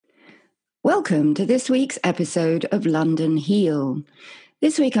Welcome to this week's episode of London Heal.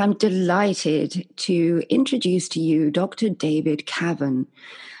 This week I'm delighted to introduce to you Dr. David Cavan.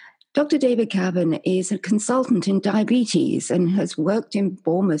 Dr. David Cavan is a consultant in diabetes and has worked in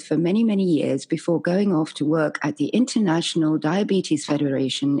Bournemouth for many, many years before going off to work at the International Diabetes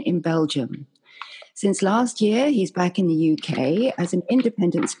Federation in Belgium. Since last year, he's back in the UK as an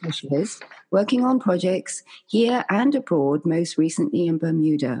independent specialist, working on projects here and abroad, most recently in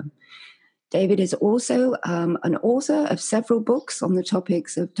Bermuda. David is also an author of several books on the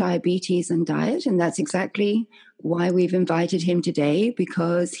topics of diabetes and diet, and that's exactly why we've invited him today,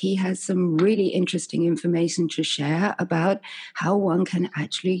 because he has some really interesting information to share about how one can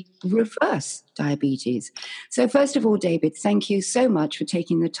actually reverse diabetes. So first of all, David, thank you so much for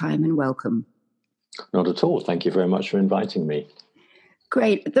taking the time and welcome. Not at all. Thank you very much for inviting me.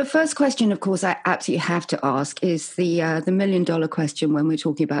 Great. The first question, of course, I absolutely have to ask is the million-dollar question when we're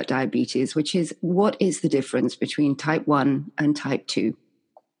talking about diabetes, which is, what is the difference between type 1 and type 2?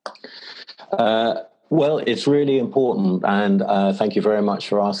 Well, it's really important, and thank you very much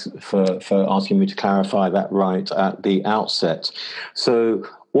for asking me to clarify that right at the outset. So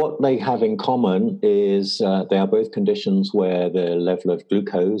what they have in common is they are both conditions where the level of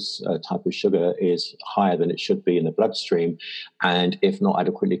glucose, type of sugar, is higher than it should be in the bloodstream. And if not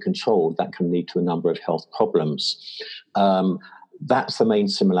adequately controlled, that can lead to a number of health problems. That's the main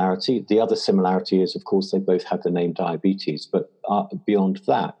similarity. The other similarity is, of course, they both have the name diabetes. But beyond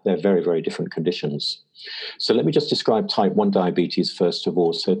that, they're very, very different conditions. So let me just describe type 1 diabetes first of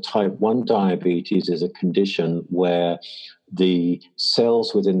all. So type 1 diabetes is a condition where the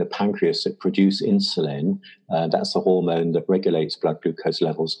cells within the pancreas that produce insulin, that's the hormone that regulates blood glucose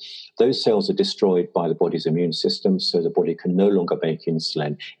levels, those cells are destroyed by the body's immune system, so the body can no longer make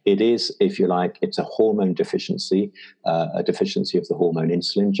insulin. It is, if you like, it's a hormone deficiency, a deficiency of the hormone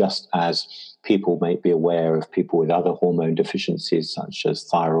insulin, just as people may be aware of people with other hormone deficiencies, such as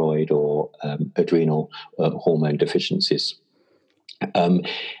thyroid or adrenal hormone deficiencies.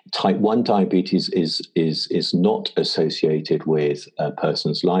 Type 1 diabetes is not associated with a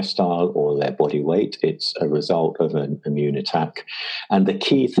person's lifestyle or their body weight. It's a result of an immune attack. And the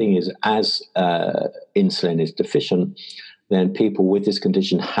key thing is, as insulin is deficient, then people with this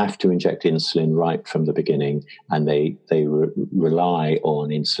condition have to inject insulin right from the beginning, and they rely on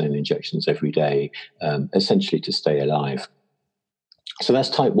insulin injections every day, essentially to stay alive. So that's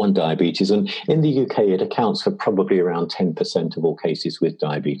type 1 diabetes. And in the UK, it accounts for probably around 10% of all cases with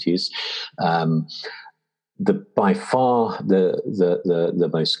diabetes. By far, the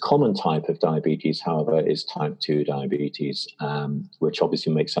most common type of diabetes, however, is type 2 diabetes, which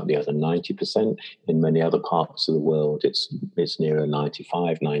obviously makes up the other 90%. In many other parts of the world, it's nearer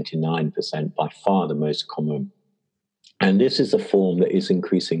 95, 99%, by far the most common. And this is a form that is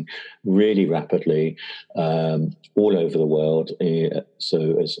increasing really rapidly all over the world,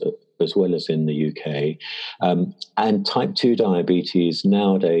 so as well as in the UK. And type 2 diabetes,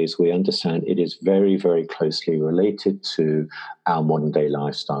 nowadays, we understand it is very, very closely related to our modern-day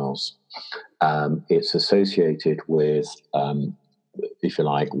lifestyles. It's associated with, if you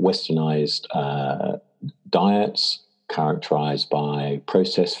like, westernized diets, characterized by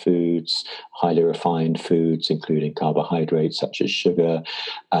processed foods, highly refined foods, including carbohydrates such as sugar,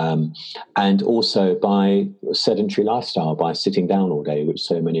 and also by sedentary lifestyle, by sitting down all day, which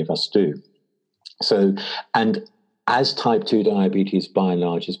so many of us do. So, and as type 2 diabetes by and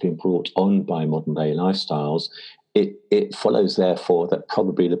large has been brought on by modern day lifestyles, it follows therefore that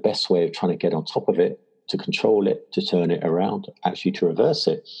probably the best way of trying to get on top of it, to control it, to turn it around, actually to reverse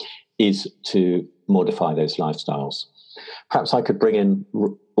it, is to modify those lifestyles. Perhaps I could bring in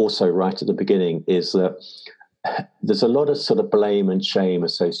also right at the beginning is that there's a lot of sort of blame and shame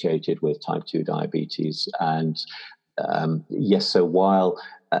associated with type 2 diabetes. And yes, so while,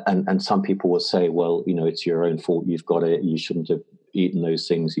 and some people will say, well, you know, it's your own fault, you've got it, you shouldn't have eaten those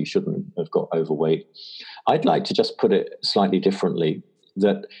things, you shouldn't have got overweight. I'd like to just put it slightly differently,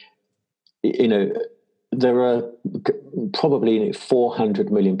 that, you know, there are probably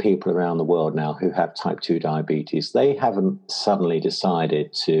 400 million people around the world now who have type 2 diabetes. They haven't suddenly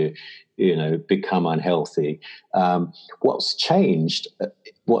decided to, you know, become unhealthy. What's changed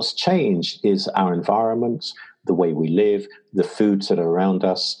is our environment, the way we live, the foods that are around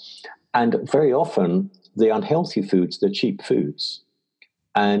us, and very often the unhealthy foods, the cheap foods.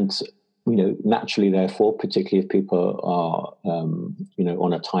 And you know, naturally, therefore, particularly if people are, you know,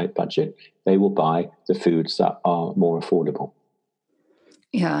 on a tight budget, they will buy the foods that are more affordable.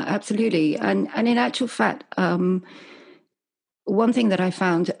 Yeah, absolutely. And in actual fact, one thing that I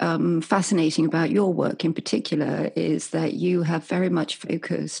found fascinating about your work in particular is that you have very much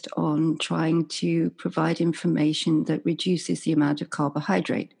focused on trying to provide information that reduces the amount of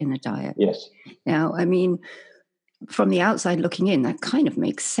carbohydrate in a diet. Yes. Now, I mean, from the outside looking in, that kind of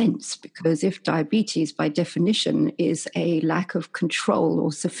makes sense, because if diabetes, by definition, is a lack of control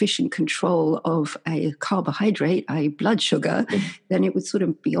or sufficient control of a carbohydrate, i.e. blood sugar, then it would sort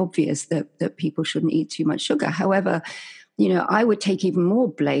of be obvious that people shouldn't eat too much sugar. However, I would take even more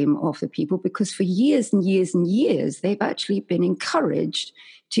blame off the people, because for years and years and years, they've actually been encouraged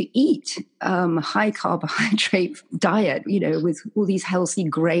to eat high carbohydrate diet, with all these healthy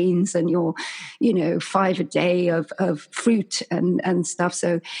grains and your, 5 a day of fruit and stuff.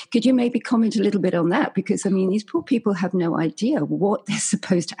 So could you maybe comment a little bit on that? Because, I mean, these poor people have no idea what they're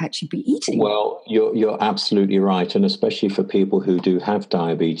supposed to actually be eating. Well, you're absolutely right. And especially for people who do have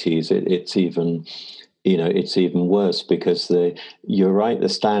diabetes, it's even worse, because you're right, the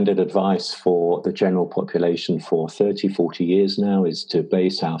standard advice for the general population for 30, 40 years now is to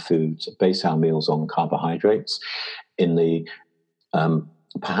base our meals on carbohydrates, in the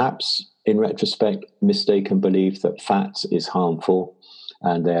perhaps in retrospect mistaken belief that fat is harmful,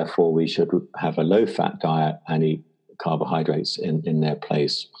 and therefore we should have a low-fat diet and eat carbohydrates in their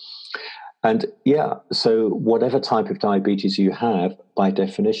place. And so whatever type of diabetes you have, by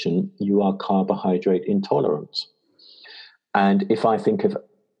definition, you are carbohydrate intolerant. And if I think of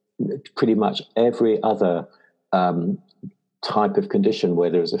pretty much every other type of condition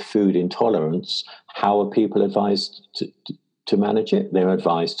where there is a food intolerance, how are people advised to manage it? They're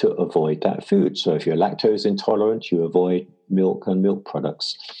advised to avoid that food. So if you're lactose intolerant, you avoid milk and milk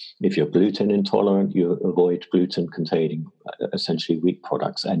products. If you're gluten intolerant, you avoid gluten-containing, essentially wheat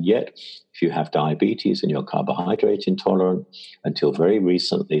products. And yet, if you have diabetes and you're carbohydrate intolerant, until very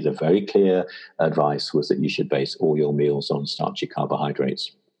recently, the very clear advice was that you should base all your meals on starchy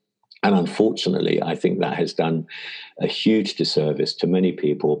carbohydrates. And unfortunately, I think that has done a huge disservice to many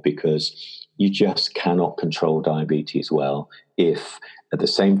people, because you just cannot control diabetes well if, at the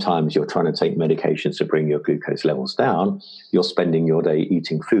same time as you're trying to take medications to bring your glucose levels down, you're spending your day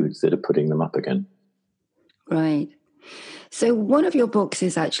eating foods that are putting them up again. Right. So one of your books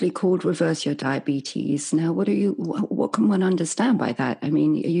is actually called Reverse Your Diabetes. Now, what can one understand by that? I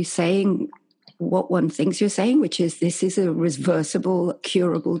mean, are you saying what one thinks you're saying, which is this is a reversible,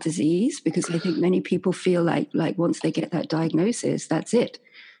 curable disease? Because I think many people feel like once they get that diagnosis, that's it.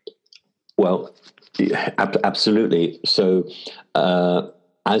 Well, absolutely. So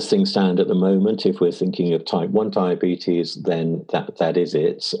as things stand at the moment, if we're thinking of type 1 diabetes, then that is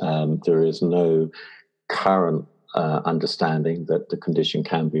it. There is no current understanding that the condition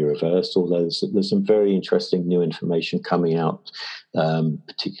can be reversed, although there's some very interesting new information coming out,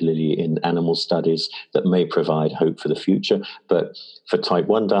 particularly in animal studies, that may provide hope for the future. But for type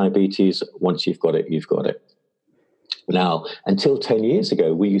 1 diabetes, once you've got it, you've got it. Now, until 10 years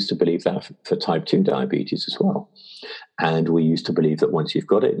ago, we used to believe that for type 2 diabetes as well. And we used to believe that once you've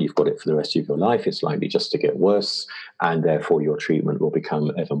got it for the rest of your life. It's likely just to get worse, and therefore your treatment will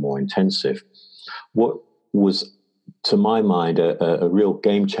become ever more intensive. What was, to my mind, a real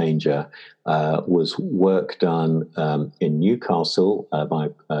game changer was work done in Newcastle by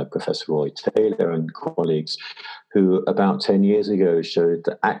Professor Roy Taylor and colleagues, who about 10 years ago showed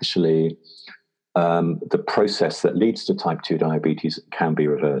that actually the process that leads to type 2 diabetes can be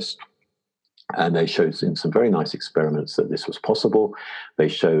reversed. And they showed in some very nice experiments that this was possible. They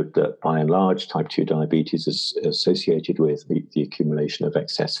showed that, by and large, type 2 diabetes is associated with the accumulation of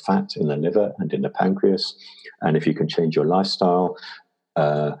excess fat in the liver and in the pancreas. And if you can change your lifestyle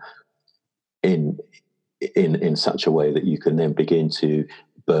in such a way that you can then begin to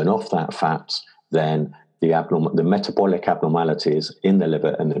burn off that fat, then the metabolic abnormalities in the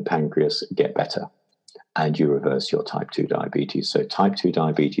liver and the pancreas get better, and you reverse your type 2 diabetes. So type 2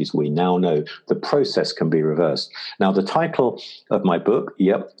 diabetes, we now know the process can be reversed. Now, the title of my book,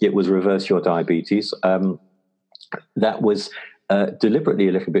 it was Reverse Your Diabetes. That was deliberately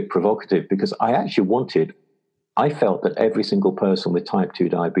a little bit provocative, because I felt that every single person with type 2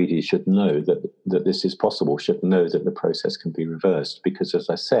 diabetes should know that this is possible, should know that the process can be reversed, because, as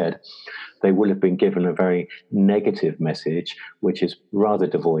I said, they will have been given a very negative message, which is rather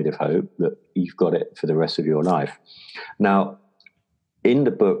devoid of hope, that you've got it for the rest of your life. Now, in the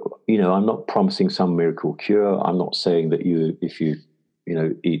book, I'm not promising some miracle cure. I'm not saying that if you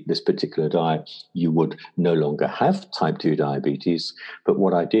eat this particular diet, you would no longer have type 2 diabetes. But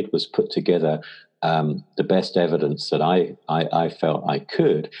what I did was put together the best evidence that I felt I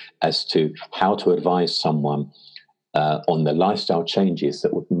could as to how to advise someone on the lifestyle changes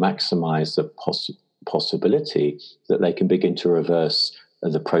that would maximize possibility that they can begin to reverse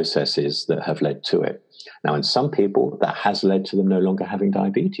the processes that have led to it. Now, in some people, that has led to them no longer having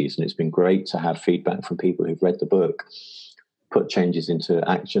diabetes, and it's been great to have feedback from people who've read the book, put changes into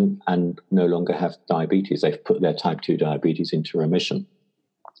action, and no longer have diabetes. They've put their type 2 diabetes into remission.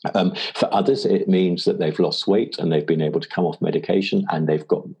 For others, it means that they've lost weight and they've been able to come off medication and they've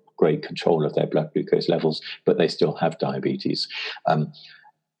got great control of their blood glucose levels, but they still have diabetes.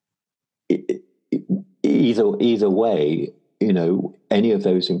 Either way, any of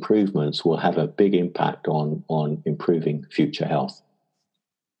those improvements will have a big impact on improving future health.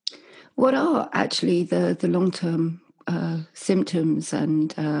 What are actually the long-term symptoms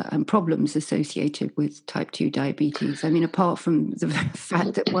and problems associated with type 2 diabetes? I mean, apart from the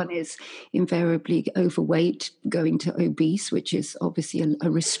fact that one is invariably overweight, going to obese, which is obviously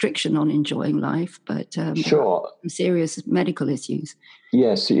a restriction on enjoying life, but sure, some serious medical issues.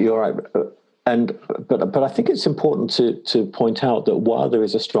 Yes, you're right. But I think it's important to point out that while there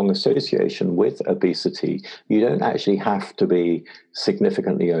is a strong association with obesity, you don't actually have to be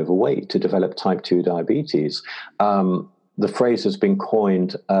significantly overweight to develop type 2 diabetes. The phrase has been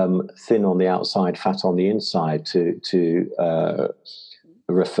coined, thin on the outside, fat on the inside, to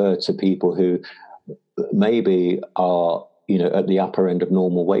refer to people who maybe are at the upper end of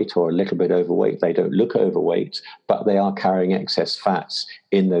normal weight or a little bit overweight. They don't look overweight, but they are carrying excess fats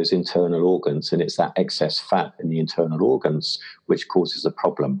in those internal organs. And it's that excess fat in the internal organs which causes the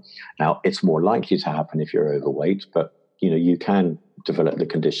problem. Now, it's more likely to happen if you're overweight, but you can develop the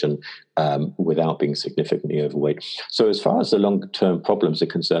condition without being significantly overweight. So as far as the long-term problems are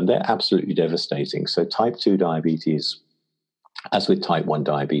concerned, they're absolutely devastating. So type 2 diabetes, as with type 1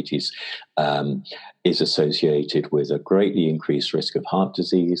 diabetes, is associated with a greatly increased risk of heart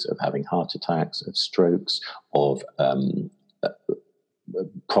disease, of having heart attacks, of strokes, of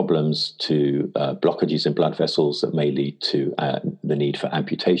problems to blockages in blood vessels that may lead to the need for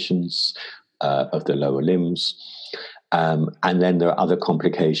amputations of the lower limbs. And then there are other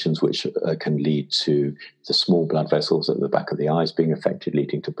complications which can lead to the small blood vessels at the back of the eyes being affected,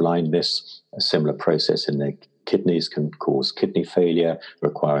 leading to blindness. A similar process in the kidneys can cause kidney failure,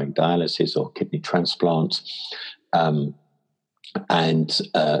 requiring dialysis or kidney transplant, and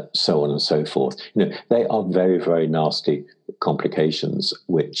so on and so forth. They are very, very nasty complications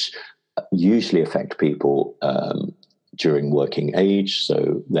which usually affect people during working age.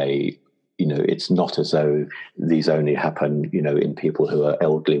 So they, it's not as though these only happen, in people who are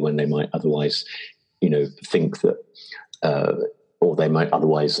elderly when they might otherwise, think that, or they might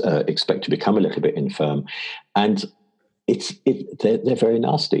otherwise expect to become a little bit infirm. And they're very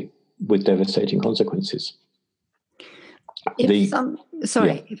nasty with devastating consequences.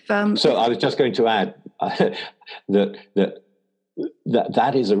 So I was just going to add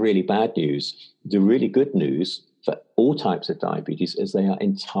that is a really bad news. The really good news for all types of diabetes is they are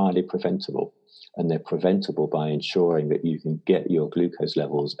entirely preventable. And they're preventable by ensuring that you can get your glucose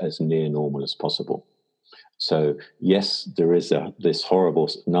levels as near normal as possible. So yes, there is this horrible,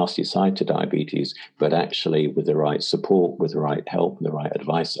 nasty side to diabetes, but actually with the right support, with the right help, the right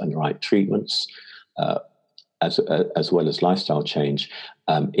advice and the right treatments, as well as lifestyle change,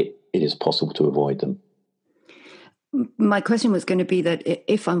 it is possible to avoid them. My question was going to be that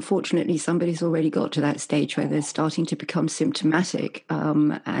if, unfortunately, somebody's already got to that stage where they're starting to become symptomatic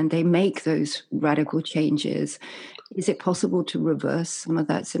and they make those radical changes, is it possible to reverse some of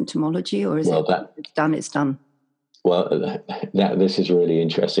that symptomology, or is it's done, it's done? Well, this is really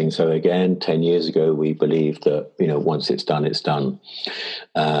interesting. So again, 10 years ago, we believed that, once it's done, it's done.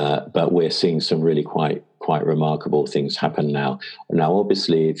 But we're seeing some really quite remarkable things happen now. Now,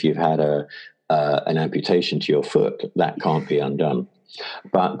 obviously, if you've had an amputation to your foot, that can't be undone.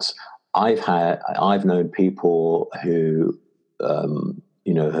 But I've known people who,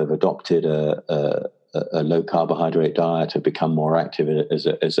 have adopted a low carbohydrate diet, have become more active as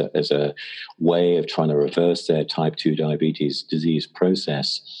a way of trying to reverse their type 2 diabetes disease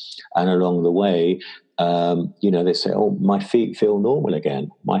process. And along the way, they say, "Oh, my feet feel normal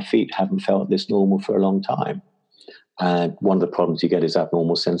again. My feet haven't felt this normal for a long time." And one of the problems you get is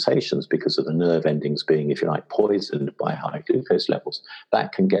abnormal sensations because of the nerve endings being, if you like, poisoned by high glucose levels.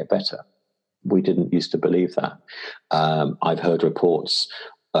 That can get better. We didn't used to believe that. I've heard reports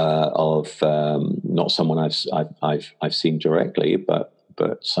of not someone I've seen directly, but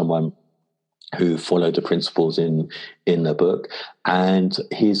someone who followed the principles in the book, and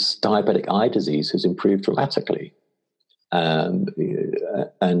his diabetic eye disease has improved dramatically. And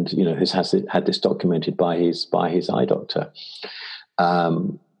has had this documented by his eye doctor.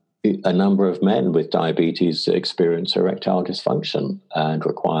 a number of men with diabetes experience erectile dysfunction and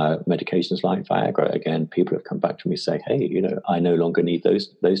require medications like Viagra. Again, people have come back to me saying, hey, I no longer need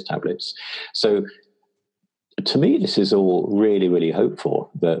those tablets. So to me, this is all really, really hopeful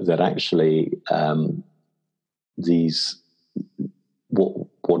that actually these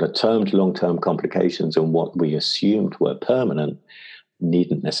what are termed long-term complications and what we assumed were permanent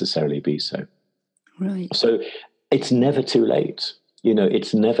needn't necessarily be so. Right. So it's never too late.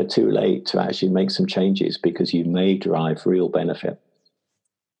 It's never too late to actually make some changes because you may derive real benefit.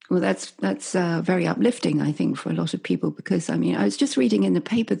 Well, that's very uplifting, I think, for a lot of people, because, I mean, I was just reading in the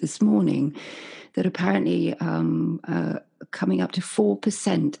paper this morning that apparently coming up to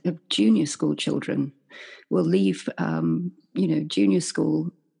 4% of junior school children will leave, junior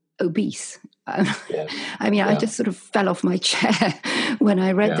school obese. I mean, I just sort of fell off my chair when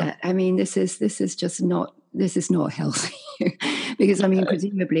I read that. I mean, this is not healthy. Because, I mean,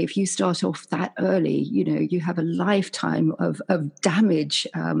 presumably if you start off that early, you have a lifetime of damage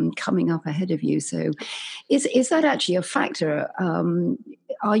coming up ahead of you. So is that actually a factor?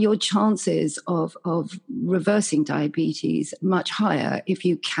 Are your chances of reversing diabetes much higher if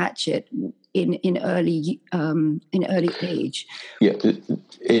you catch it in early age? Yeah,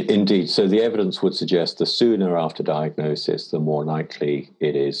 indeed. So the evidence would suggest the sooner after diagnosis, the more likely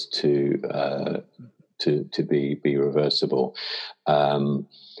it is to be reversible.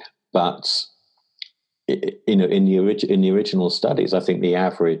 But in the original studies, I think the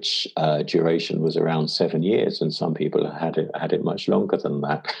average duration was around 7 years, and some people had it much longer than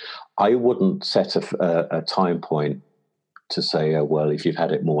that. I wouldn't set a time point to say, well, if you've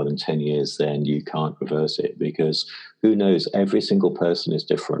had it more than 10 years, then you can't reverse it, because who knows? Every single person is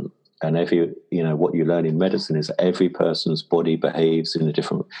different. And what you learn in medicine is every person's body behaves in a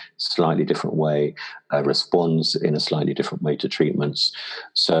slightly different way, responds in a slightly different way to treatments.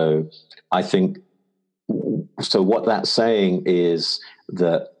 So I think, what that's saying is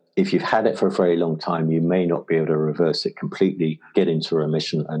that if you've had it for a very long time, you may not be able to reverse it completely, get into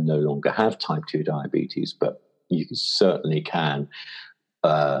remission and no longer have type 2 diabetes, but you certainly can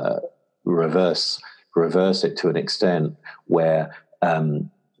reverse it to an extent where,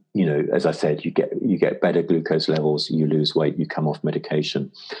 as I said, you get better glucose levels, you lose weight, you come off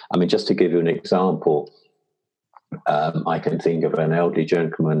medication. I mean, just to give you an example, I can think of an elderly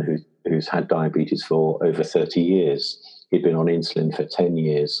gentleman who's had diabetes for over 30 years. He'd been on insulin for 10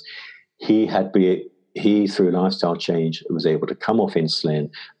 years. He, through lifestyle change, was able to come off insulin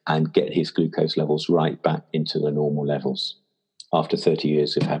and get his glucose levels right back into the normal levels after 30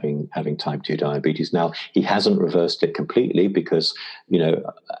 years of having type 2 diabetes. Now, he hasn't reversed it completely because,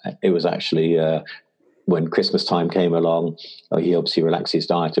 it was actually when Christmas time came along, he obviously relaxed his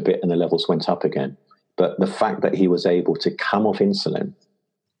diet a bit and the levels went up again. But the fact that he was able to come off insulin,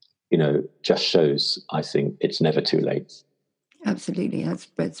 just shows, I think, it's never too late. Absolutely.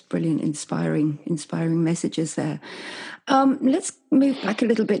 That's brilliant, inspiring messages there. Let's move back a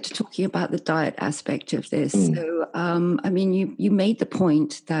little bit to talking about the diet aspect of this. So, I mean, you made the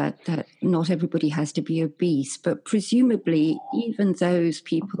point that not everybody has to be obese, but presumably even those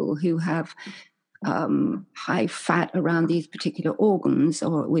people who have high fat around these particular organs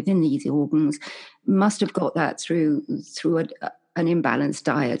or within these organs must have got that through an imbalanced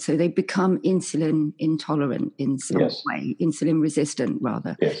diet. So they become insulin intolerant in some way, insulin resistant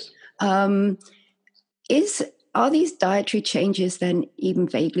rather. Yes. Are these dietary changes then even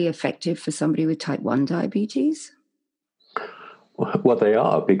vaguely effective for somebody with type 1 diabetes? Well, they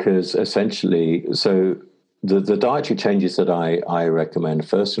are, because essentially, so the dietary changes that I recommend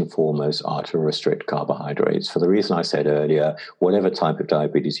first and foremost are to restrict carbohydrates. For the reason I said earlier, whatever type of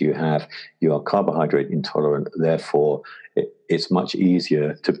diabetes you have, you are carbohydrate intolerant. Therefore, it's much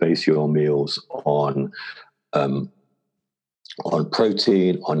easier to base your meals on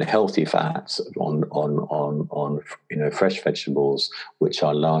protein, on healthy fats, on fresh vegetables, which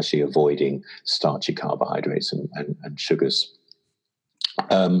are largely avoiding starchy carbohydrates and sugars.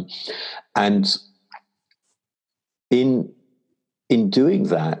 And in doing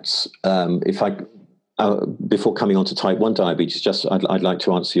that, before coming on to type 1 diabetes, I'd like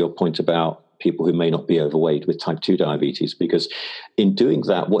to answer your point about people who may not be overweight with type 2 diabetes, because in doing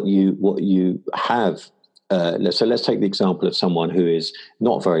that, what you have, so let's take the example of someone who is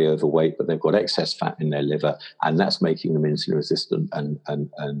not very overweight, but they've got excess fat in their liver, and that's making them insulin resistant and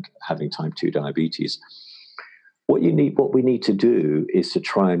having type 2 diabetes. What we need to do is to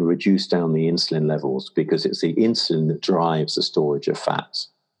try and reduce down the insulin levels, because it's the insulin that drives the storage of fat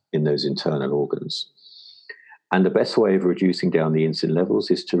in those internal organs. And the best way of reducing down the insulin levels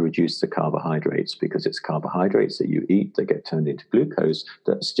is to reduce the carbohydrates, because it's carbohydrates that you eat that get turned into glucose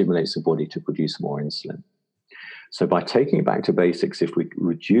that stimulates the body to produce more insulin. So by taking it back to basics, if we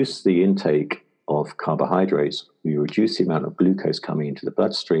reduce the intake of carbohydrates, we reduce the amount of glucose coming into the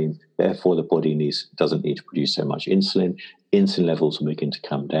bloodstream. Therefore, the body doesn't need to produce so much insulin. Insulin levels will begin to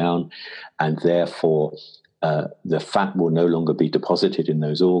come down, and therefore the fat will no longer be deposited in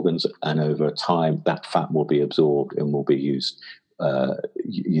those organs, and over time that fat will be absorbed and will be used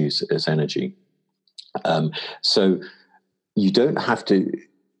as energy. So you don't have to,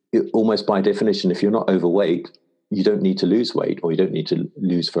 almost by definition, if you're not overweight, you don't need to lose weight, or you don't need to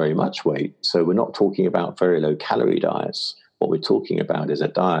lose very much weight. So we're not talking about very low calorie diets. What we're talking about is a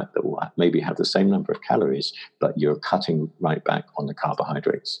diet that will maybe have the same number of calories, but you're cutting right back on the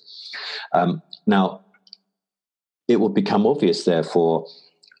carbohydrates. Now, it will become obvious, therefore,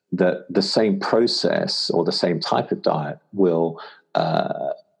 that the same process or the same type of diet will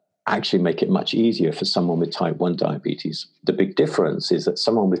actually make it much easier for someone with type 1 diabetes. The big difference is that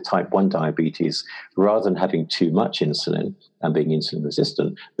someone with type 1 diabetes, rather than having too much insulin and being insulin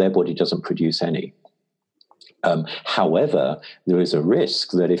resistant, their body doesn't produce any. However, there is a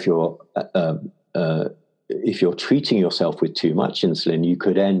risk that if you're treating yourself with too much insulin, you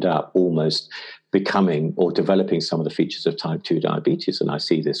could end up almost becoming or developing some of the features of type 2 diabetes. And I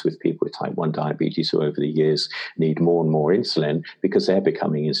see this with people with type 1 diabetes who over the years need more and more insulin because they're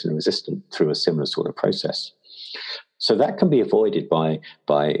becoming insulin resistant through a similar sort of process. So that can be avoided by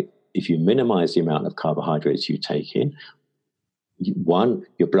if you minimize the amount of carbohydrates you take in. One,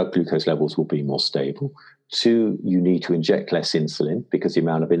 your blood glucose levels will be more stable. Two, you need to inject less insulin because the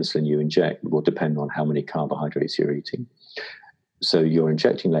amount of insulin you inject will depend on how many carbohydrates you're eating. So you're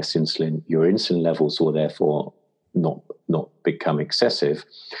injecting less insulin, your insulin levels will therefore not become excessive.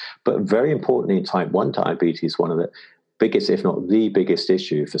 But very importantly, in type 1 diabetes, one of the biggest, if not the biggest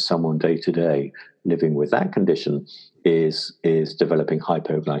issue for someone day to day living with that condition is developing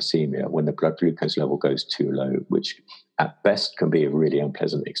hypoglycemia, when the blood glucose level goes too low, which at best can be a really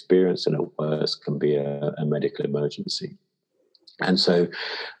unpleasant experience and at worst can be a medical emergency. And so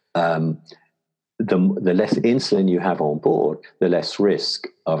the less insulin you have on board, the less risk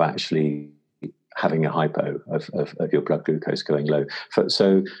of actually having a hypo of your blood glucose going low.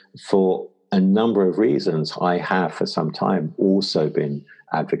 So for a number of reasons, I have for some time also been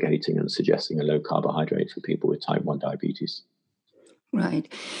advocating and suggesting a low carbohydrate for people with type 1 diabetes.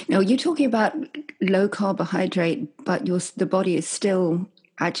 Right. Now, you're talking about low carbohydrate, but the body is still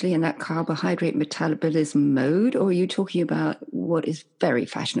actually in that carbohydrate metabolism mode, or are you talking about what is very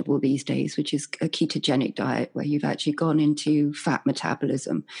fashionable these days, which is a ketogenic diet where you've actually gone into fat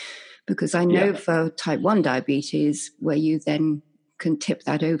metabolism? Because I know for type 1 diabetes, where you then can tip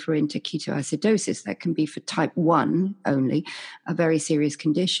that over into ketoacidosis, that can be for type 1 only, a very serious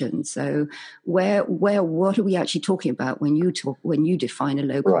condition. So what are we actually talking about when you define a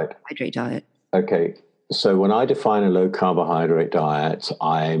low carbohydrate diet? Okay. So when I define a low carbohydrate diet,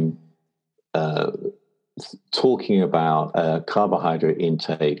 I'm talking about a carbohydrate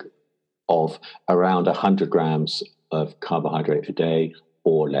intake of around 100 grams of carbohydrate a day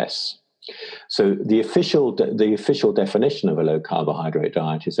or less. So the official definition of a low carbohydrate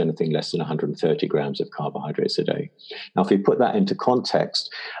diet is anything less than 130 grams of carbohydrates a day. Now, if we put that into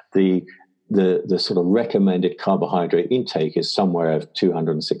context, the sort of recommended carbohydrate intake is somewhere of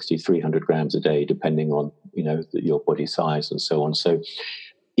 260, 300 grams a day, depending on, your body size and so on. So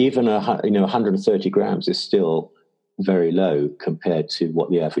even 130 grams is still very low compared to what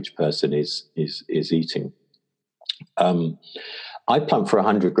the average person is eating. I plump for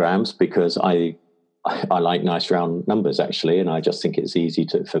 100 grams because I like nice round numbers, actually, and I just think it's easy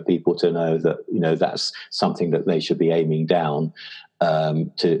for people to know that that's something that they should be aiming down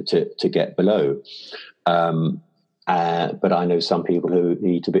to get below. But I know some people who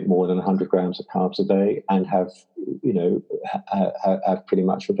eat a bit more than 100 grams of carbs a day and have pretty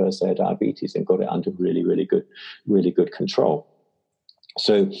much reversed their diabetes and got it under really good control.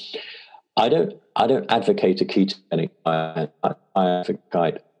 So I don't advocate a ketogenic diet. I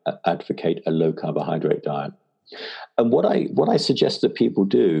advocate a low carbohydrate diet. And what I suggest that people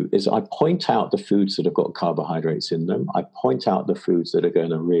do is I point out the foods that have got carbohydrates in them. I point out the foods that are going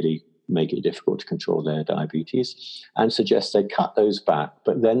to really make it difficult to control their diabetes, and suggest they cut those back,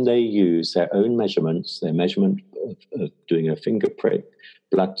 but then they use their own measurements, their measurement of doing a finger prick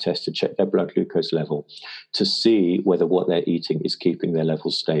blood test to check their blood glucose level to see whether what they're eating is keeping their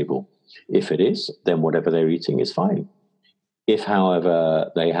levels stable. If it is, then whatever they're eating is fine. If,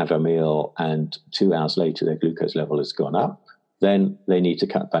 however, they have a meal and 2 hours later their glucose level has gone up, then they need to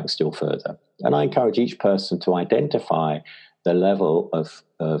cut back still further. And I encourage each person to identify the level of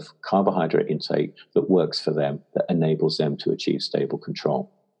carbohydrate intake that works for them, that enables them to achieve stable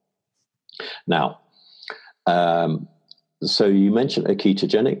control. Now, so you mentioned a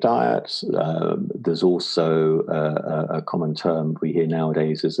ketogenic diet. There's also a common term we hear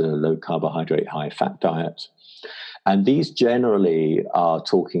nowadays is a low carbohydrate, high fat diet. And these generally are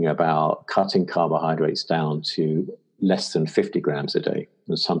talking about cutting carbohydrates down to less than 50 grams a day,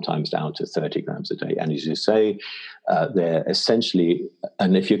 and sometimes down to 30 grams a day. And as you say, they're essentially,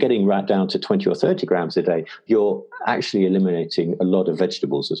 and if you're getting right down to 20 or 30 grams a day, you're actually eliminating a lot of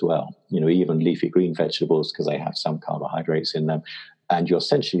vegetables as well, even leafy green vegetables, because they have some carbohydrates in them, and you're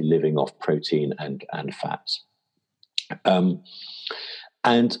essentially living off protein and fats.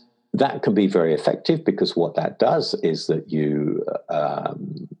 And that can be very effective, because what that does is that you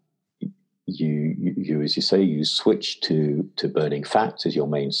as you say, you switch to burning fat as your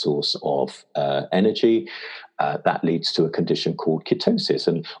main source of energy. That leads to a condition called ketosis.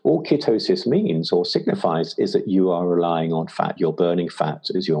 And all ketosis means or signifies is that you are relying on fat. You're burning fat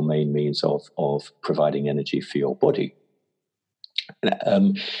as your main means of providing energy for your body.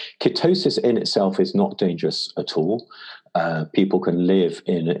 Ketosis in itself is not dangerous at all. People can live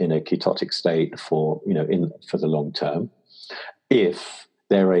in a ketotic state for the long term if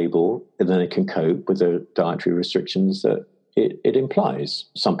they're able, and then they can cope with the dietary restrictions that it implies.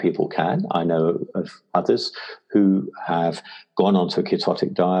 Some people can. I know of others who have gone onto a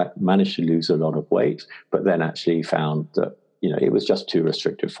ketotic diet, managed to lose a lot of weight, but then actually found that it was just too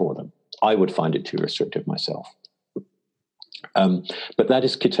restrictive for them. I would find it too restrictive myself. But that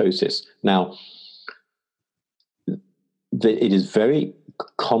is ketosis. Now, it is very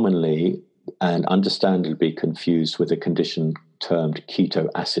commonly and understandably confused with a condition termed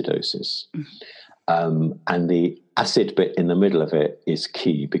ketoacidosis. And the acid bit in the middle of it is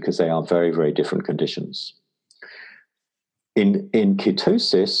key, because they are very, very different conditions. In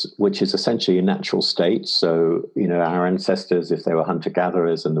ketosis, which is essentially a natural state, so our ancestors, if they were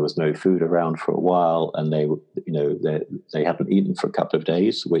hunter-gatherers and there was no food around for a while, and they haven't eaten for a couple of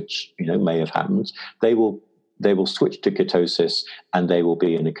days, which may have happened, they will switch to ketosis and they will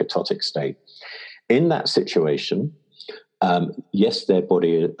be in a ketotic state. In that situation, yes, their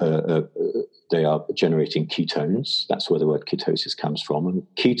body, they are generating ketones. That's where the word ketosis comes from. And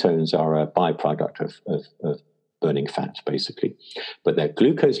ketones are a byproduct of burning fat, basically. But their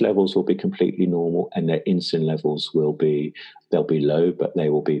glucose levels will be completely normal, and their insulin levels they'll be low, but they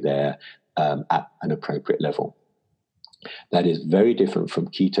will be there at an appropriate level. That is very different from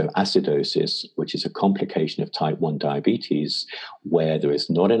ketoacidosis, which is a complication of type 1 diabetes, where there is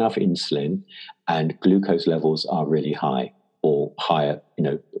not enough insulin and glucose levels are really high, or higher,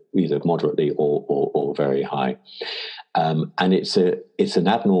 either moderately or very high. And it's an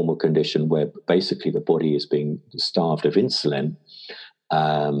abnormal condition where basically the body is being starved of insulin,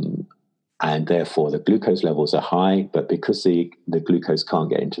 and therefore the glucose levels are high, but because the glucose can't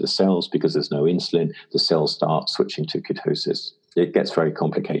get into the cells because there's no insulin, the cells start switching to ketosis. It gets very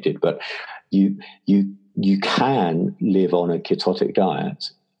complicated, but you can live on a ketotic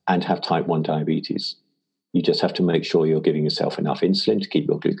diet and have type 1 diabetes. You just have to make sure you're giving yourself enough insulin to keep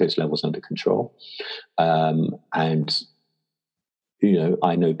your glucose levels under control. And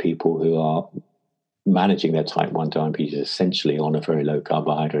I know people who are managing their type 1 diabetes essentially on a very low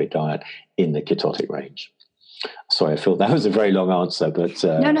carbohydrate diet in the ketotic range. Sorry, I feel that was a very long answer, but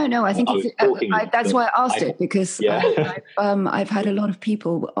no. I think that's why I asked it, because I've had a lot of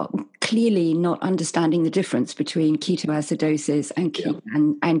people clearly not understanding the difference between ketoacidosis and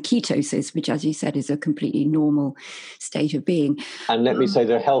ketosis, which, as you said, is a completely normal state of being. And let me say,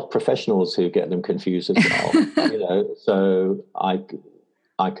 there are health professionals who get them confused as well. So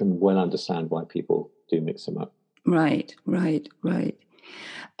I can well understand why people do mix them up. Right.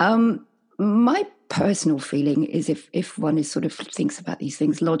 My personal feeling is, if one is sort of thinks about these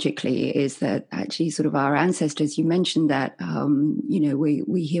things logically, is that actually sort of our ancestors, you mentioned that,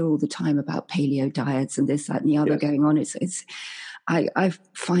 we hear all the time about paleo diets and this, that, and the other going on. I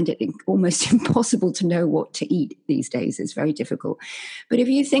find it almost impossible to know what to eat these days. It's very difficult. But if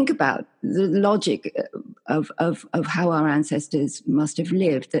you think about the logic of how our ancestors must have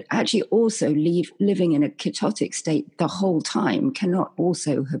lived, that actually also living in a ketotic state the whole time cannot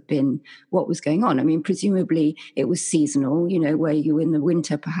also have been what was going on. I mean, presumably it was seasonal, where you in the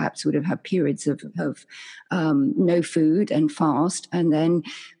winter perhaps would have had periods of no food and fast. And then,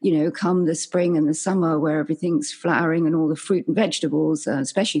 come the spring and the summer where everything's flowering and all the fruit and vegetables,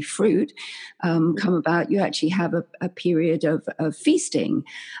 especially fruit, come about, you actually have a period of feasting.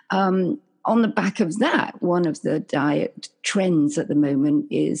 on the back of that, one of the diet trends at the moment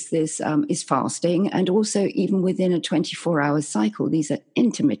is is fasting, and also even within a 24-hour cycle, these are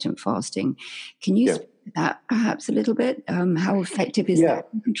intermittent fasting. Can you speak to that perhaps a little bit? How effective is that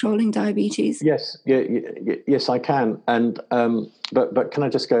in controlling diabetes? Yes, yes, I can. And but can I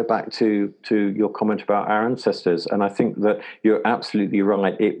just go back to your comment about our ancestors? And I think that you're absolutely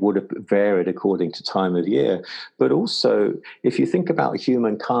right. It would have varied according to time of year. But also, if you think about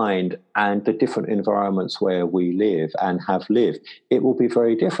humankind and the different environments where we live and have lived, it will be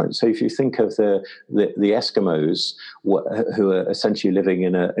very different. So if you think of the Eskimos, who are essentially living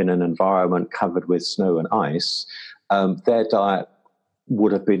in an environment covered with snow and ice, their diet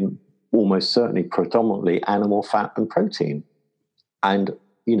would have been almost certainly predominantly animal fat and protein, and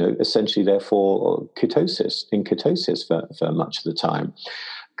essentially therefore ketosis for much of the time.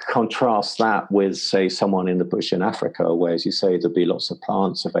 Contrast that with, say, someone in the bush in Africa, where, as you say, there'll be lots of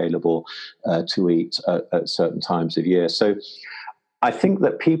plants available to eat at certain times of year. So I think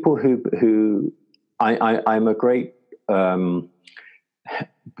that people who I'm a great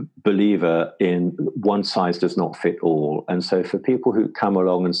believer in one size does not fit all. And so for people who come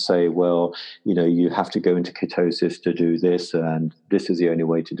along and say, well, you have to go into ketosis to do this, and this is the only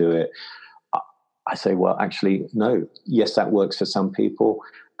way to do it, I say, well, actually, no. Yes, that works for some people,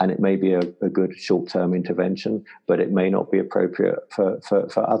 and it may be a good short-term intervention, but it may not be appropriate for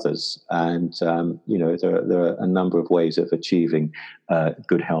others. And, there are a number of ways of achieving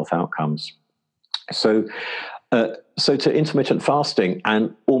good health outcomes. So to intermittent fasting,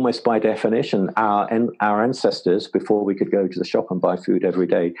 and almost by definition, our ancestors, before we could go to the shop and buy food every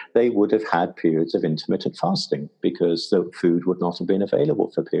day, they would have had periods of intermittent fasting because the food would not have been available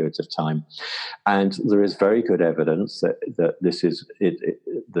for periods of time. And there is very good evidence that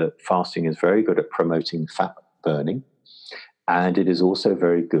that fasting is very good at promoting fat burning, and it is also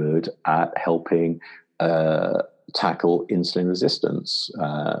very good at helping tackle insulin resistance,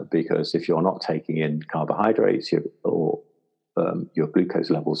 because if you're not taking in carbohydrates, your glucose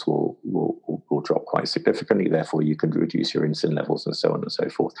levels will drop quite significantly. Therefore, you can reduce your insulin levels and so on and so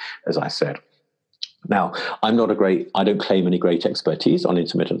forth, as I said. Now, I don't claim any great expertise on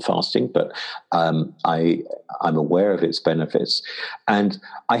intermittent fasting, but I'm aware of its benefits, and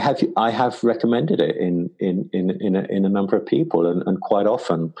I have recommended it in a number of people, and quite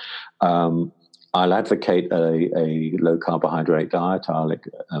often. I'll advocate a low carbohydrate diet. I'll,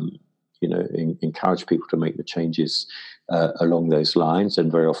 encourage people to make the changes along those lines,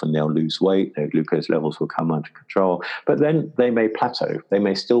 and very often they'll lose weight. Their glucose levels will come under control, but then they may plateau. They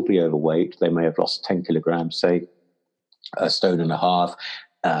may still be overweight. They may have lost 10 kilograms, say, a stone and a half.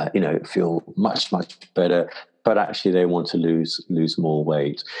 Feel much better, but actually they want to lose more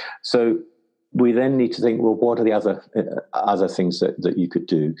weight. So we then need to think, well, what are the other things that you could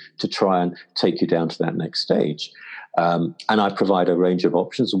do to try and take you down to that next stage? And I provide a range of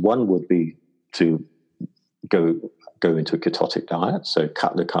options. One would be to go into a ketotic diet, so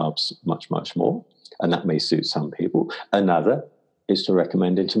cut the carbs much more, and that may suit some people. Another is to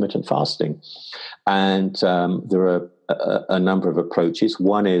recommend intermittent fasting. And there are a number of approaches.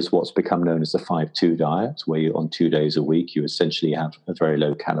 One is what's become known as the 5-2 diet, where on 2 days a week, you essentially have a very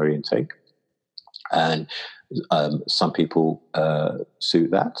low calorie intake. And some people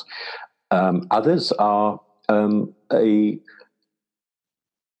suit that. Others are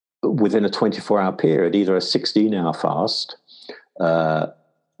within a 24-hour period, either a 16-hour fast,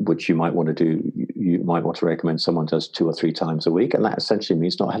 which you might want to do. You might want to recommend someone does 2 or 3 times a week, and that essentially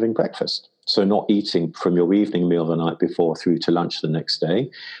means not having breakfast. So not eating from your evening meal the night before through to lunch the next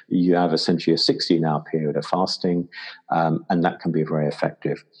day. You have essentially a 16-hour period of fasting, and that can be very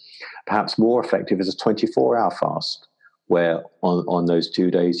effective. Perhaps more effective is a 24-hour fast, where on those 2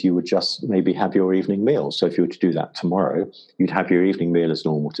 days you would just maybe have your evening meal. So if you were to do that tomorrow, you'd have your evening meal as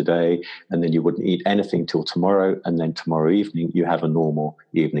normal today, and then you wouldn't eat anything till tomorrow, and then tomorrow evening you have a normal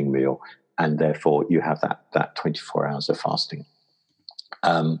evening meal, and therefore you have that 24 hours of fasting.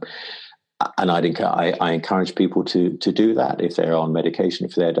 And I encourage people to do that if they're on medication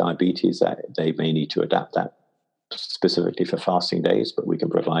for their diabetes. That they may need to adapt that specifically for fasting days, but we can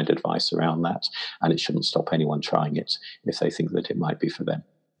provide advice around that, and it shouldn't stop anyone trying it if they think that it might be for them.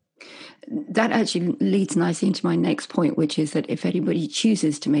 That actually leads nicely into my next point, which is that if anybody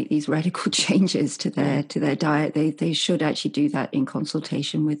chooses to make these radical changes to their diet, they should actually do that in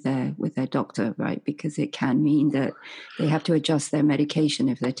consultation with their doctor, right? Because it can mean that they have to adjust their medication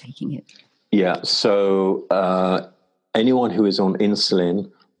if they're taking it. Yeah. So anyone who is on insulin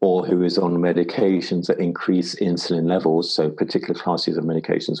or who is on medications that increase insulin levels, so particular classes of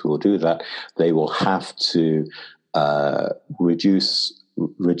medications will do that, they will have to reduce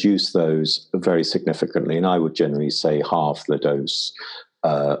reduce those very significantly. And I would generally say half the dose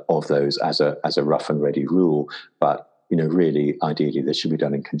of those as a rough and ready rule. But really, ideally, this should be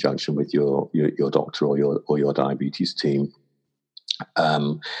done in conjunction with your doctor or your diabetes team.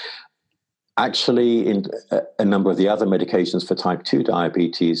 Actually, in a number of the other medications for type 2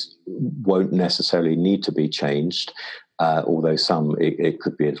 diabetes won't necessarily need to be changed, although some it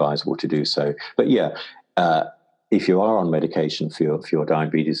could be advisable to do so. But yeah, if you are on medication for your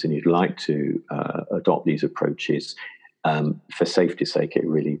diabetes and you'd like to adopt these approaches, for safety's sake, I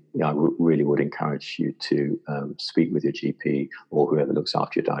really would encourage you to speak with your GP or whoever looks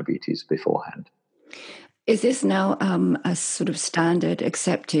after your diabetes beforehand. Is this now a sort of standard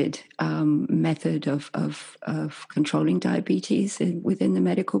accepted method of controlling diabetes within the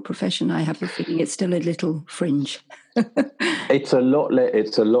medical profession? I have the feeling it's still a little fringe. It's a lot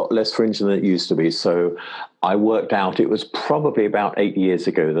less fringe than it used to be. So I worked out it was probably about 8 years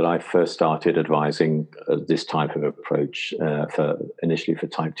ago that I first started advising this type of approach initially for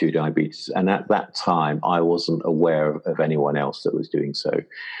type 2 diabetes. And at that time, I wasn't aware of anyone else that was doing so.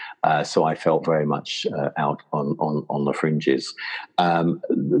 So I felt very much out on the fringes.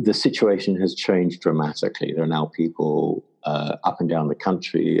 The situation has changed dramatically. There are now people up and down the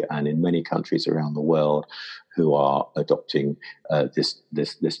country and in many countries around the world who are adopting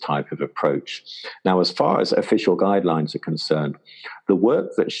this type of approach. Now, as far as official guidelines are concerned, the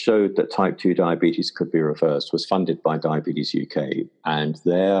work that showed that type 2 diabetes could be reversed was funded by Diabetes UK, and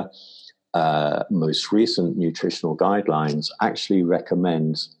their most recent nutritional guidelines actually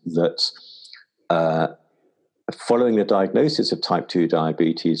recommend that following the diagnosis of type 2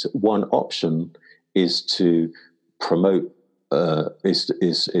 diabetes, one option is to promote is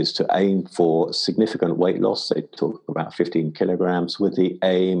to aim for significant weight loss. They talk about 15 kilograms with the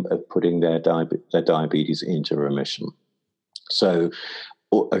aim of putting their diabetes into remission. So,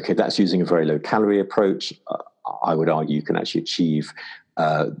 okay, that's using a very low calorie approach. I would argue you can actually achieve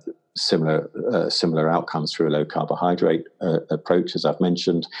similar outcomes through a low carbohydrate approach, as I've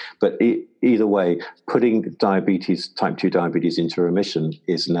mentioned. But either way, putting type 2 diabetes into remission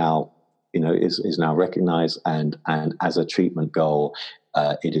is now recognized, and as a treatment goal,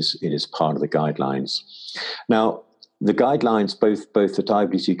 it is part of the guidelines. Now, the guidelines, both the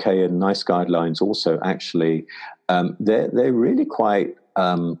Diabetes UK and NICE guidelines, also actually they're really quite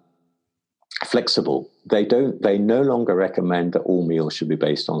flexible. They no longer recommend that all meals should be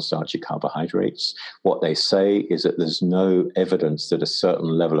based on starchy carbohydrates. What they say is that there's no evidence that a certain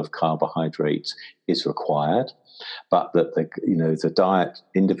level of carbohydrate is required, but that the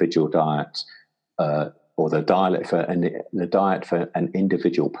individual diet, or the diet for an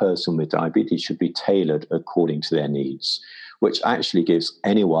individual person with diabetes should be tailored according to their needs, which actually gives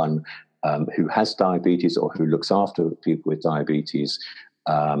anyone who has diabetes or who looks after people with diabetes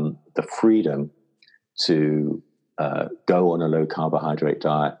the freedom to go on a low carbohydrate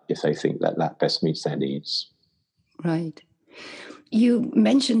diet if they think that best meets their needs. Right. You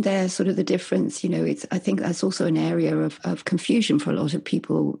mentioned there sort of the difference, I think that's also an area of confusion for a lot of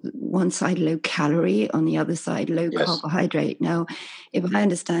people. One side low calorie, on the other side low carbohydrate. Now, if I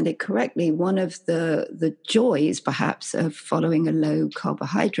understand it correctly, one of the joys perhaps of following a low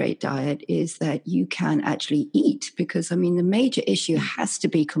carbohydrate diet is that you can actually eat, because the major issue has to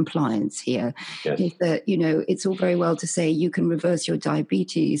be compliance here. Yes. Is that, it's all very well to say you can reverse your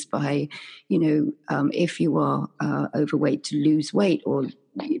diabetes by, if you are overweight, to lose weight or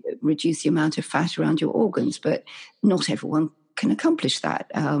reduce the amount of fat around your organs, but not everyone can accomplish that.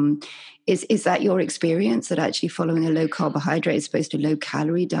 Is that your experience, that actually following a low carbohydrate as opposed to low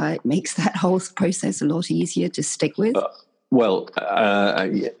calorie diet makes that whole process a lot easier to stick with?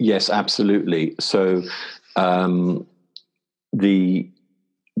 Yes, absolutely. So the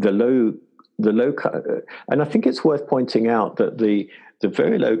low, and I think it's worth pointing out that the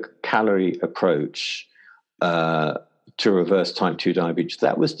very low calorie approach to reverse type 2 diabetes,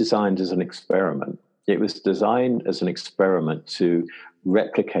 that was designed as an experiment. It was designed as an experiment to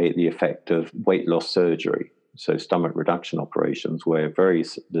replicate the effect of weight loss surgery, so stomach reduction operations, where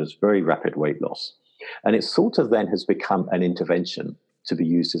there's very rapid weight loss. And it sort of then has become an intervention to be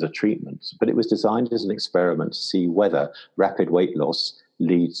used as a treatment. But it was designed as an experiment to see whether rapid weight loss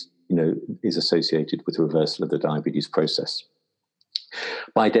is associated with reversal of the diabetes process.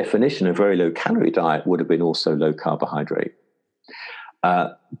 By definition, a very low calorie diet would have been also low carbohydrate.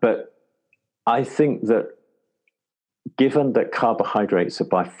 But I think that given that carbohydrates are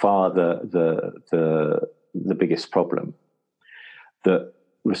by far the biggest problem, that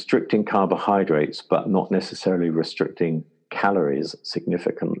restricting carbohydrates but not necessarily restricting calories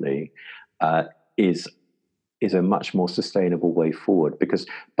significantly is is a much more sustainable way forward, because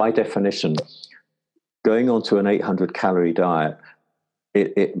by definition, going on to an 800 calorie diet,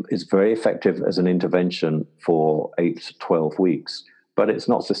 it is very effective as an intervention for 8 to 12 weeks, but it's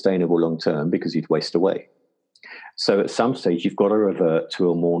not sustainable long term because you'd waste away. So at some stage, you've got to revert to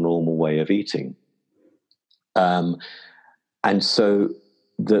a more normal way of eating. And so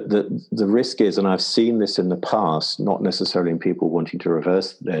the risk is, and I've seen this in the past, not necessarily in people wanting to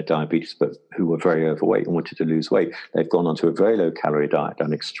reverse their diabetes, but who were very overweight and wanted to lose weight. They've gone onto a very low calorie diet,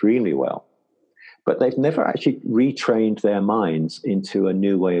 done extremely well, but they've never actually retrained their minds into a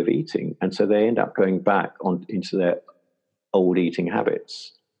new way of eating. And so they end up going back into their old eating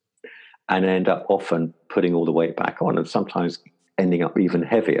habits and end up often putting all the weight back on, and sometimes ending up even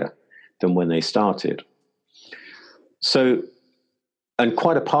heavier than when they started. So, and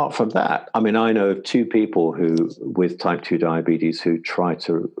quite apart from that, I mean, I know of 2 people who, with type 2 diabetes, who try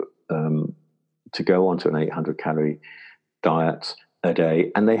to go onto an 800 calorie diet a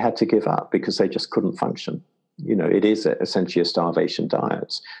day, and they had to give up because they just couldn't function. You know, it is essentially a starvation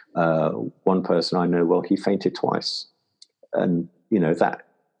diet. One person I know, well, he fainted twice, and you know that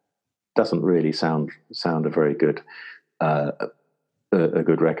doesn't really sound a very good a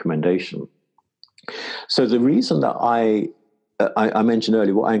good recommendation. So the reason that I mentioned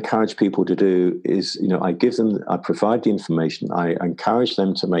earlier, what I encourage people to do is, you know, I provide the information, I encourage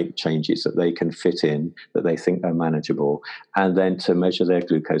them to make changes that they can fit in, that they think are manageable, and then to measure their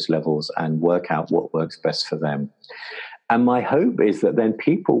glucose levels and work out what works best for them. And my hope is that then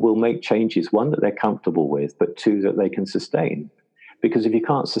people will make changes, 1, that they're comfortable with, but 2, that they can sustain. Because if you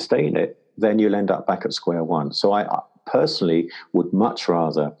can't sustain it, then you'll end up back at square one. So I personally would much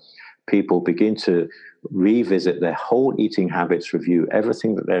rather people begin to revisit their whole eating habits, review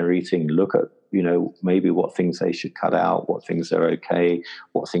everything that they're eating, look at, you know, maybe what things they should cut out, what things are okay,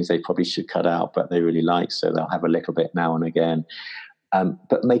 what things they probably should cut out, but they really like, so they'll have a little bit now and again,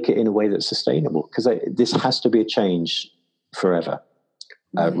 but make it in a way that's sustainable, because this has to be a change forever,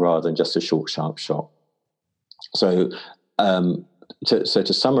 rather than just a short, sharp shot. So,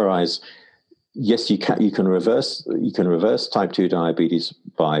 to summarize, yes, you can reverse type 2 diabetes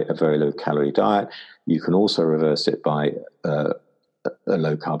by a very low calorie diet. You can also reverse it by a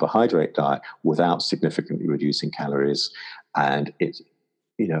low carbohydrate diet without significantly reducing calories. And it's,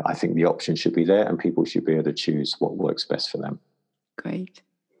 you know, I think the option should be there, and people should be able to choose what works best for them. Great.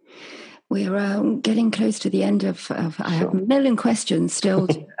 We're getting close to the end of I have a million questions still.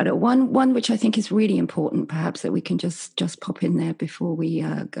 One which I think is really important, perhaps, that we can just pop in there before we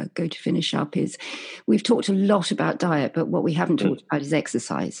go to finish up, is we've talked a lot about diet, but what we haven't talked about is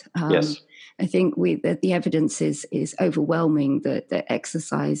exercise. Yes. I think the evidence is overwhelming that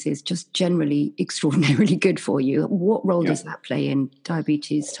exercise is just generally extraordinarily good for you. What role does that play in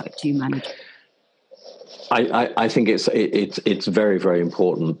diabetes type 2 management? I think it's very, very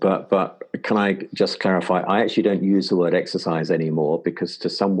important, but can I just clarify? I actually don't use the word exercise anymore, because to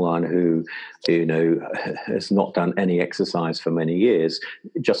someone who, you know, has not done any exercise for many years,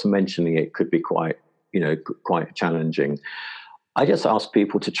 just mentioning it could be quite challenging. I just ask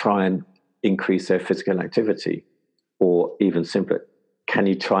people to try and increase their physical activity, or even simpler, can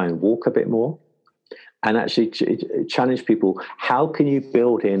you try and walk a bit more? And actually challenge people, how can you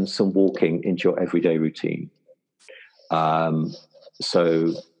build in some walking into your everyday routine?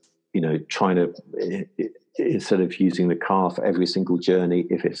 So, you know, trying to, instead of using the car for every single journey,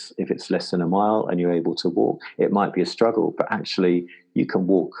 if it's less than a mile and you're able to walk, it might be a struggle, but actually you can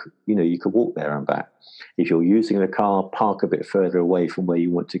walk, you know, you can walk there and back. If you're using the car, park a bit further away from where you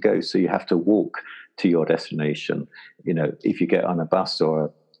want to go, so you have to walk to your destination. You know, if you get on a bus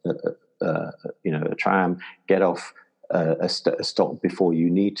or a tram, get off a stop before you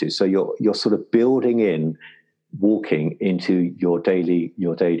need to. So you're sort of building in walking into your daily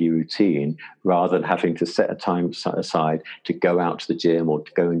routine, rather than having to set a time aside to go out to the gym or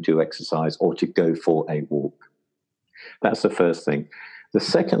to go and do exercise or to go for a walk. That's the first thing. The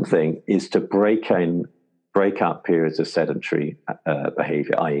second thing is to break up periods of sedentary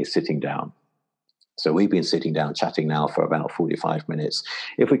behavior, i.e. sitting down. So we've been sitting down chatting now for about 45 minutes.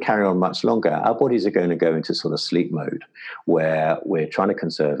 If we carry on much longer, our bodies are going to go into sort of sleep mode, where we're trying to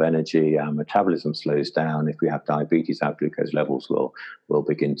conserve energy, our metabolism slows down. If we have diabetes, our glucose levels will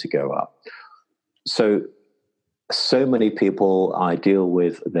begin to go up. So many people I deal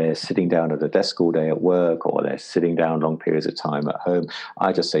with, they're sitting down at a desk all day at work, or they're sitting down long periods of time at home.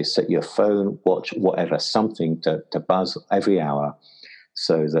 I just say, set your phone, watch whatever, something to buzz every hour,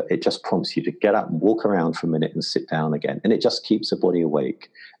 so that it just prompts you to get up and walk around for a minute and sit down again. And it just keeps the body awake,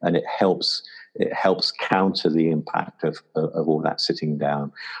 and it helps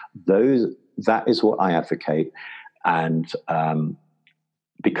that is what I advocate. And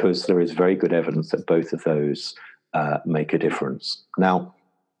because there is very good evidence that both of those make a difference. Now,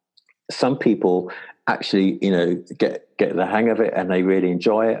 some people actually, get the hang of it and they really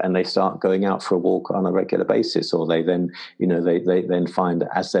enjoy it and they start going out for a walk on a regular basis, or they then, they then find that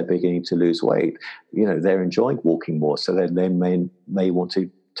as they're beginning to lose weight, they're enjoying walking more. So then they may want to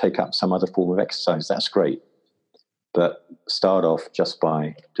take up some other form of exercise. That's great. But start off just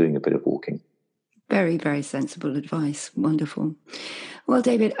by doing a bit of walking. Very, very sensible advice. Wonderful. Well,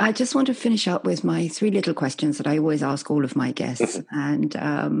 David, I just want to finish up with my 3 little questions that I always ask all of my guests. And,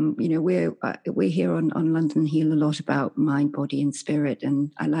 we're here on London Heal a lot about mind, body, and spirit.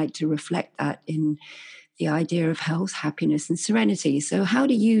 And I like to reflect that in the idea of health, happiness, and serenity. So how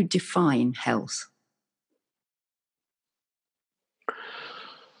do you define health?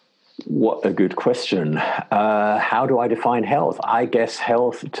 What a good question. How do I define health? I guess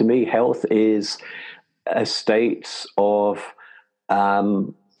to me, health is a state of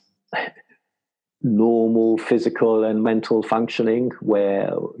normal physical and mental functioning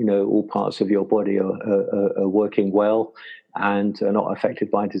where, all parts of your body are working well and are not affected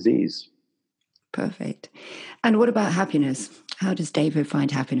by disease. Perfect. And what about happiness? How does David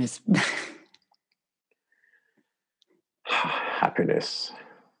find happiness? Happiness.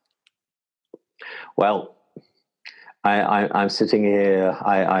 Well, I'm sitting here.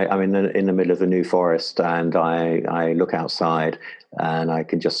 I'm in the middle of the New Forest, and I look outside, and I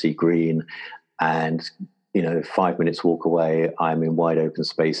can just see green. And 5 minutes walk away, I'm in wide open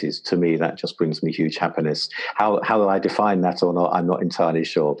spaces. To me, that just brings me huge happiness. How I define that or not, I'm not entirely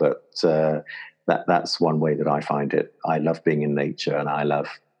sure, but that's one way that I find it. I love being in nature, and I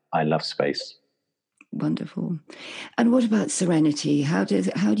love space. Wonderful. And what about serenity? How do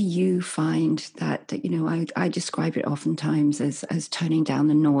you find that I describe it oftentimes as turning down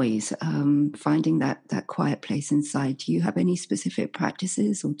the noise, finding that quiet place inside. Do you have any specific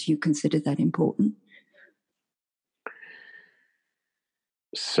practices, or do you consider that important?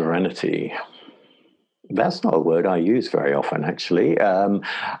 Serenity. That's not a word I use very often, actually.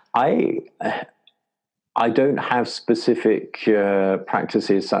 I don't have specific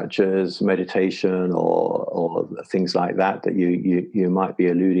practices such as meditation or things like that you might be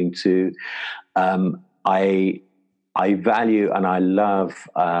alluding to. I value and I love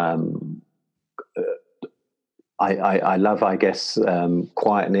I love, I guess,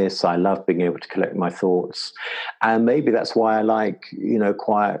 quietness. I love being able to collect my thoughts, and maybe that's why I like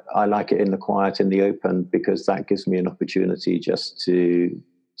quiet. I like it in the quiet, in the open, because that gives me an opportunity just to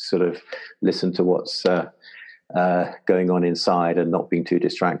sort of listen to what's going on inside and not being too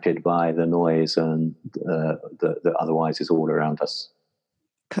distracted by the noise and that otherwise is all around us.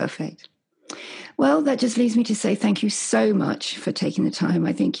 Perfect. Well, that just leaves me to say thank you so much for taking the time.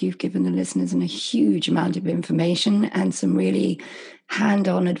 I think you've given the listeners a huge amount of information and some really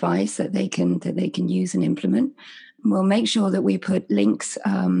hand-on advice that they can use and implement. We'll make sure that we put links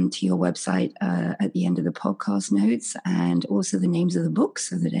to your website at the end of the podcast notes, and also the names of the books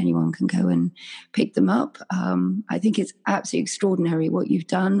so that anyone can go and pick them up. I think it's absolutely extraordinary what you've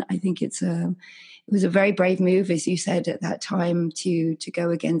done. I think it was a very brave move, as you said at that time, to go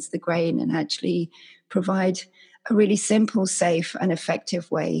against the grain and actually provide a really simple, safe, and effective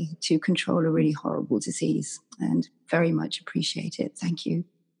way to control a really horrible disease. And very much appreciate it. Thank you.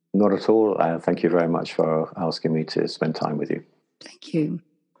 Not at all. Thank you very much for asking me to spend time with you. Thank you.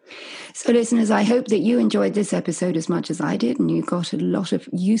 So listeners, I hope that you enjoyed this episode as much as I did and you got a lot of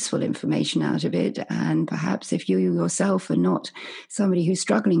useful information out of it. And perhaps if you yourself are not somebody who's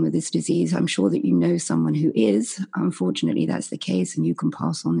struggling with this disease, I'm sure that you know someone who is. Unfortunately, that's the case, and you can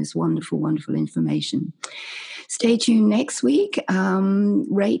pass on this wonderful, wonderful information. Stay tuned next week.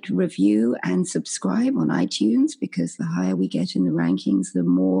 Rate, review, and subscribe on iTunes, because the higher we get in the rankings, the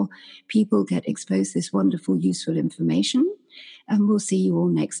more people get exposed to this wonderful, useful information. And we'll see you all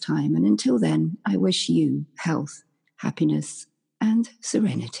next time. And until then, I wish you health, happiness, and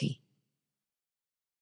serenity.